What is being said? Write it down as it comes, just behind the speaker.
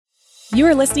You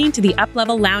are listening to the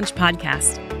UpLevel Lounge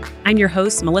podcast. I'm your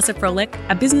host, Melissa Froelich,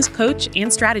 a business coach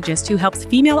and strategist who helps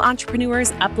female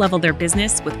entrepreneurs uplevel their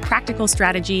business with practical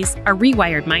strategies, a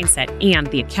rewired mindset, and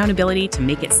the accountability to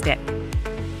make it stick.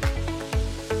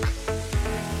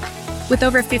 With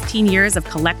over 15 years of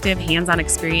collective hands-on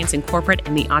experience in corporate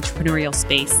and the entrepreneurial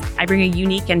space, I bring a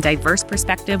unique and diverse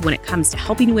perspective when it comes to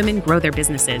helping women grow their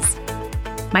businesses.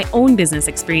 My own business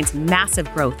experienced massive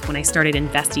growth when I started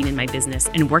investing in my business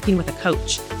and working with a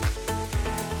coach.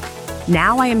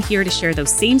 Now I am here to share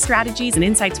those same strategies and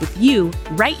insights with you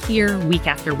right here week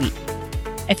after week.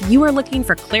 If you are looking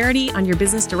for clarity on your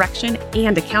business direction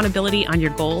and accountability on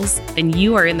your goals, then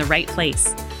you are in the right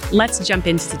place. Let's jump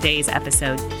into today's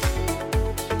episode.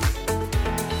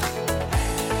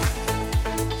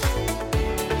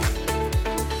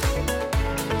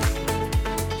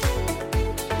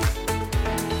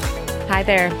 Hi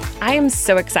there. I am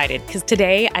so excited because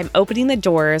today I'm opening the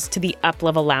doors to the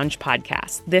UpLevel Lounge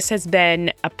podcast. This has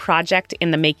been a project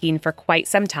in the making for quite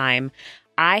some time.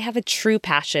 I have a true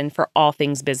passion for all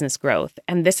things business growth,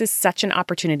 and this is such an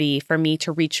opportunity for me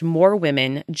to reach more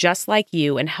women just like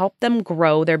you and help them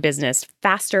grow their business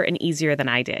faster and easier than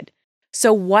I did.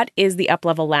 So what is the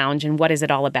UpLevel Lounge and what is it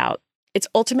all about? It's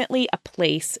ultimately a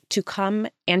place to come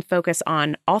and focus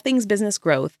on all things business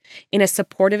growth in a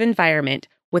supportive environment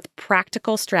with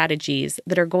practical strategies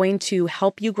that are going to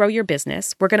help you grow your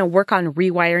business. We're going to work on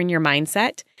rewiring your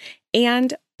mindset,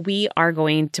 and we are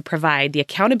going to provide the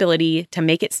accountability to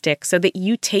make it stick so that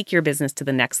you take your business to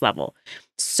the next level.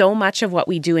 So much of what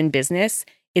we do in business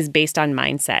is based on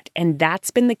mindset, and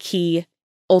that's been the key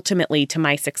ultimately to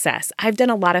my success. I've done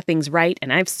a lot of things right,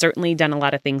 and I've certainly done a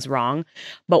lot of things wrong.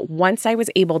 But once I was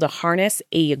able to harness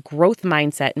a growth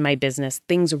mindset in my business,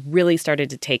 things really started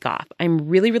to take off. I'm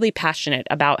really, really passionate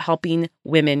about helping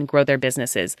women grow their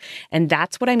businesses. And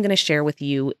that's what I'm going to share with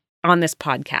you on this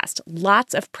podcast.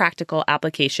 Lots of practical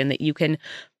application that you can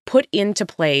put into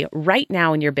play right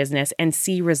now in your business and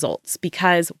see results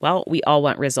because, well, we all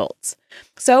want results.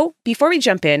 So before we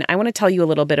jump in, I want to tell you a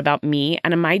little bit about me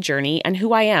and my journey and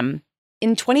who I am.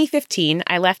 In 2015,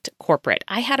 I left corporate.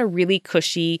 I had a really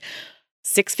cushy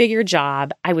six-figure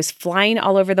job. I was flying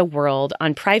all over the world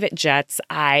on private jets.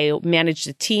 I managed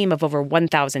a team of over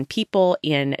 1,000 people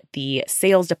in the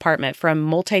sales department for a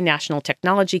multinational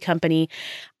technology company.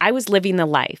 I was living the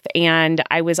life, and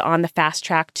I was on the fast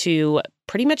track to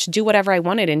pretty much do whatever I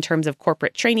wanted in terms of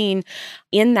corporate training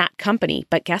in that company.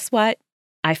 But guess what?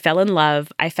 I fell in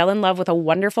love. I fell in love with a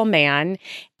wonderful man,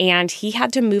 and he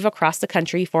had to move across the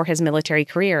country for his military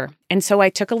career. And so I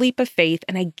took a leap of faith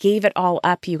and I gave it all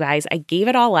up, you guys. I gave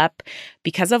it all up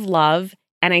because of love,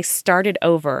 and I started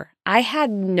over. I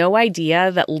had no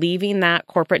idea that leaving that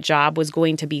corporate job was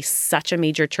going to be such a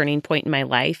major turning point in my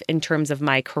life in terms of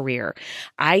my career.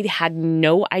 I had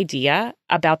no idea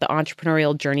about the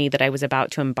entrepreneurial journey that I was about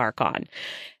to embark on.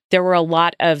 There were a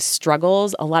lot of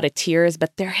struggles, a lot of tears,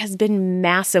 but there has been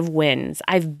massive wins.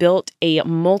 I've built a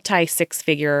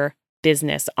multi-six-figure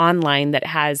business online that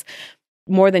has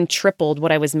more than tripled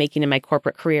what I was making in my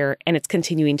corporate career, and it's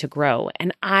continuing to grow.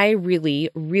 And I really,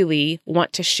 really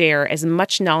want to share as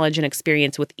much knowledge and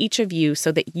experience with each of you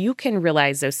so that you can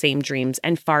realize those same dreams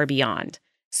and far beyond.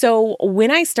 So when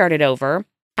I started over,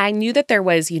 I knew that there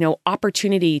was,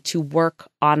 opportunity to work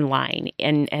online.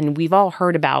 And we've all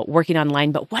heard about working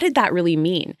online, but what did that really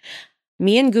mean?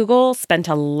 Me and Google spent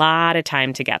a lot of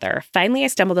time together. Finally, I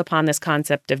stumbled upon this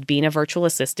concept of being a virtual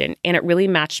assistant, and it really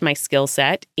matched my skill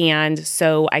set. And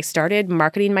so I started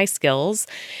marketing my skills.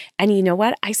 And you know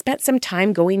what? I spent some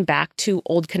time going back to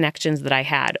old connections that I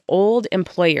had, old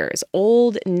employers,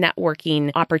 old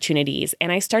networking opportunities,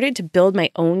 and I started to build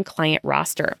my own client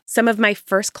roster. Some of my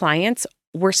first clients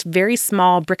were very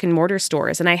small brick and mortar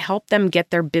stores, and I helped them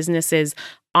get their businesses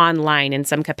online in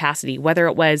some capacity, whether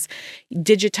it was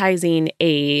digitizing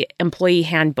a employee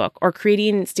handbook or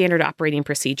creating standard operating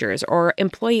procedures or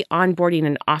employee onboarding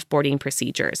and offboarding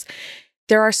procedures.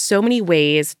 There are so many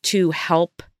ways to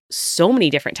help so many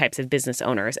different types of business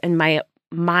owners, and my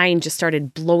mind just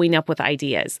started blowing up with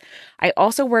ideas. I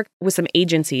also worked with some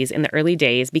agencies in the early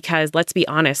days because, let's be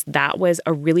honest, that was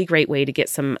a really great way to get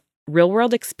some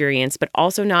real-world experience, but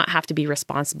also not have to be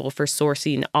responsible for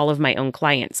sourcing all of my own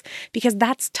clients, because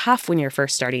that's tough when you're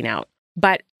first starting out.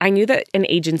 But I knew that an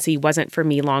agency wasn't for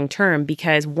me long-term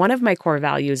because one of my core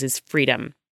values is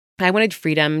freedom. I wanted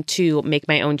freedom to make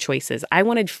my own choices. I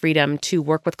wanted freedom to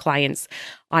work with clients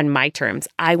on my terms.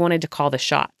 I wanted to call the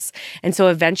shots. And so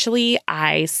eventually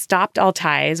I stopped all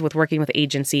ties with working with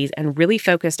agencies and really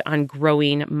focused on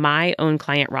growing my own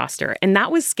client roster. And that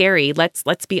was scary. Let's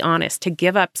be honest, to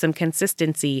give up some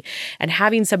consistency and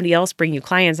having somebody else bring you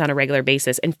clients on a regular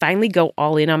basis and finally go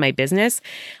all in on my business.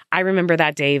 I remember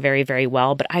that day very, very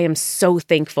well, but I am so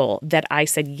thankful that I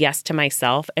said yes to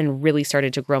myself and really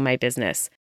started to grow my business.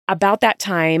 About that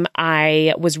time,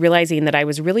 I was realizing that I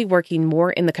was really working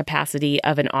more in the capacity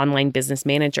of an online business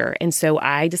manager. And so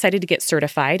I decided to get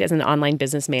certified as an online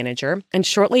business manager. And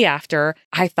shortly after,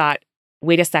 I thought,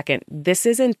 wait a second, this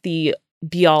isn't the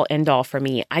be all end all for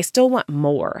me. I still want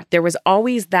more. There was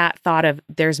always that thought of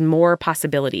there's more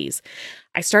possibilities.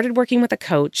 I started working with a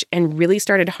coach and really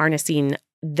started harnessing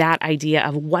that idea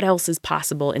of what else is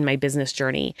possible in my business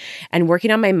journey and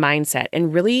working on my mindset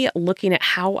and really looking at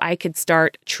how I could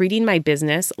start treating my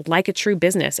business like a true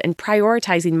business and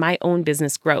prioritizing my own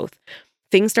business growth.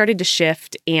 Things started to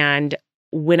shift. And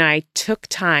when I took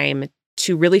time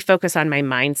to really focus on my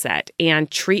mindset and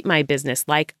treat my business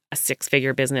like a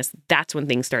six-figure business, that's when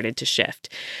things started to shift.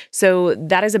 So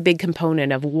that is a big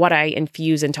component of what I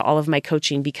infuse into all of my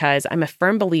coaching, because I'm a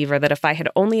firm believer that if I had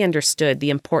only understood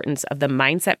the importance of the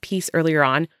mindset piece earlier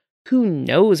on, who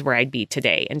knows where I'd be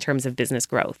today in terms of business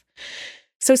growth.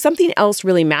 So something else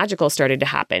really magical started to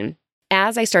happen.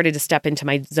 As I started to step into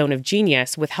my zone of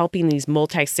genius with helping these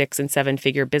multi-six and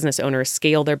seven-figure business owners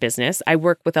scale their business, I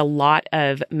work with a lot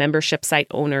of membership site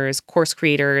owners, course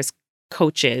creators,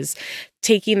 coaches,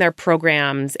 taking their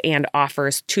programs and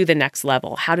offers to the next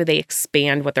level. How do they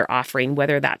expand what they're offering,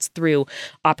 whether that's through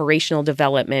operational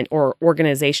development or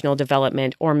organizational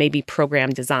development or maybe program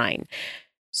design?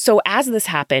 So as this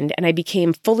happened and I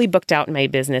became fully booked out in my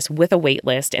business with a wait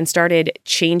list and started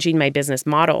changing my business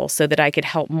model so that I could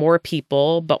help more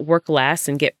people but work less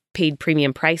and get paid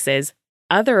premium prices,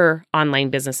 other online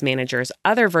business managers,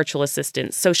 other virtual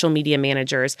assistants, social media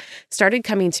managers started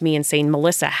coming to me and saying,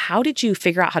 Melissa, how did you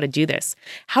figure out how to do this?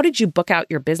 How did you book out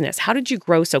your business? How did you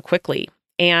grow so quickly?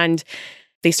 And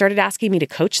they started asking me to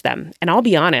coach them. And I'll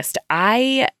be honest,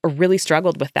 I really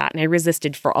struggled with that and I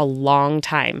resisted for a long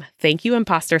time. Thank you,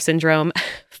 imposter syndrome.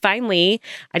 Finally,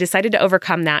 I decided to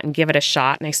overcome that and give it a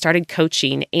shot. And I started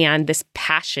coaching, and this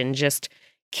passion just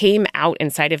came out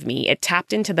inside of me. It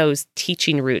tapped into those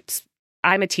teaching roots.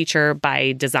 I'm a teacher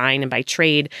by design and by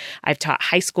trade. I've taught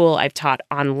high school, I've taught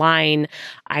online,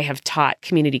 I have taught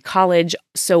community college.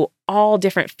 So all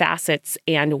different facets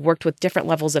and worked with different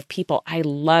levels of people. I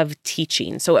love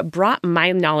teaching. So it brought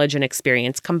my knowledge and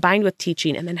experience combined with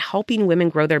teaching and then helping women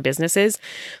grow their businesses.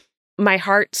 My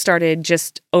heart started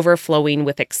just overflowing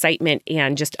with excitement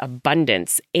and just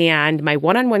abundance. And my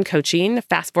one-on-one coaching,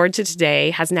 fast forward to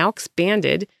today, has now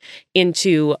expanded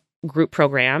into group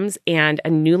programs and a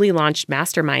newly launched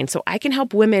mastermind. So I can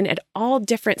help women at all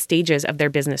different stages of their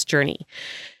business journey.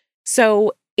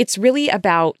 So it's really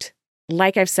about,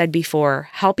 like I've said before,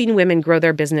 helping women grow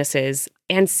their businesses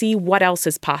and see what else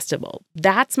is possible.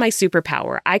 That's my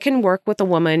superpower. I can work with a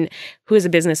woman who is a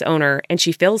business owner and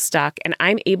she feels stuck, and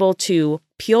I'm able to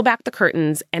peel back the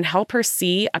curtains and help her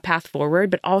see a path forward,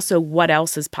 but also what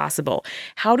else is possible.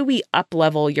 How do we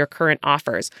up-level your current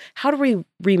offers? How do we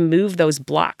remove those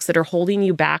blocks that are holding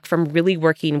you back from really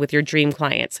working with your dream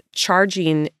clients,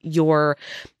 charging your,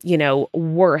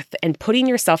 worth and putting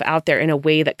yourself out there in a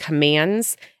way that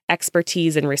commands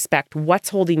expertise and respect? What's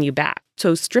holding you back?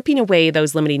 So stripping away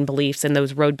those limiting beliefs and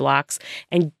those roadblocks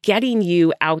and getting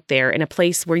you out there in a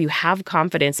place where you have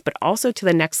confidence, but also to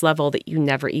the next level that you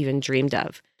never even dreamed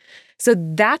of. So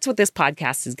that's what this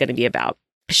podcast is going to be about.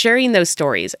 Sharing those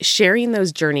stories, sharing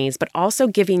those journeys, but also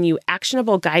giving you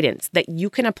actionable guidance that you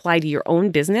can apply to your own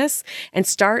business and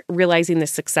start realizing the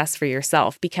success for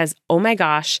yourself. Because, oh my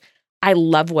gosh, I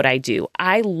love what I do.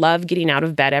 I love getting out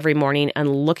of bed every morning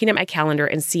and looking at my calendar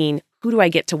and seeing, who do I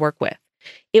get to work with?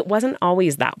 It wasn't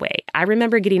always that way. I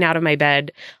remember getting out of my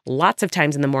bed lots of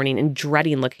times in the morning and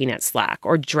dreading looking at Slack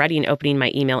or dreading opening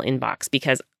my email inbox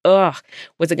because,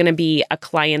 was it going to be a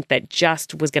client that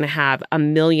just was going to have a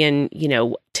million,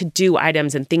 to-do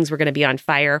items and things were going to be on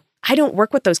fire? I don't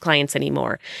work with those clients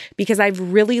anymore because I've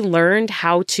really learned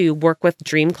how to work with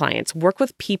dream clients, work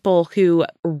with people who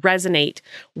resonate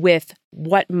with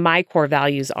what my core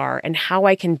values are and how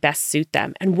I can best suit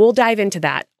them. And we'll dive into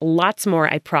that lots more,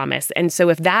 I promise. And so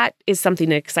if that is something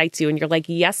that excites you and you're like,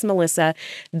 yes, Melissa,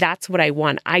 that's what I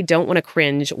want. I don't want to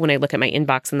cringe when I look at my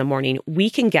inbox in the morning.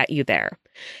 We can get you there.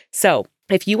 So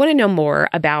If you want to know more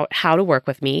about how to work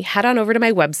with me, head on over to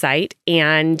my website,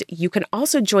 and you can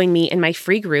also join me in my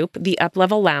free group, the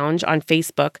UpLevel Lounge on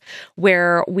Facebook,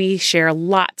 where we share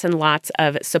lots and lots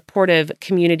of supportive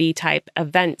community type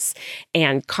events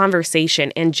and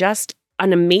conversation, and just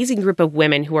an amazing group of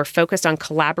women who are focused on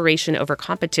collaboration over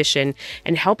competition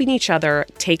and helping each other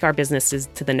take our businesses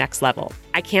to the next level.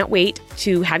 I can't wait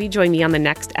to have you join me on the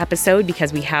next episode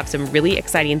because we have some really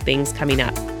exciting things coming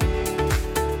up.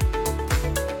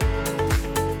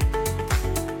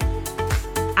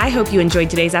 I hope you enjoyed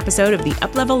today's episode of the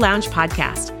UpLevel Lounge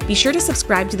podcast. Be sure to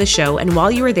subscribe to the show, and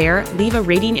while you are there, leave a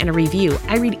rating and a review.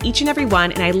 I read each and every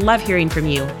one, and I love hearing from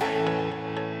you.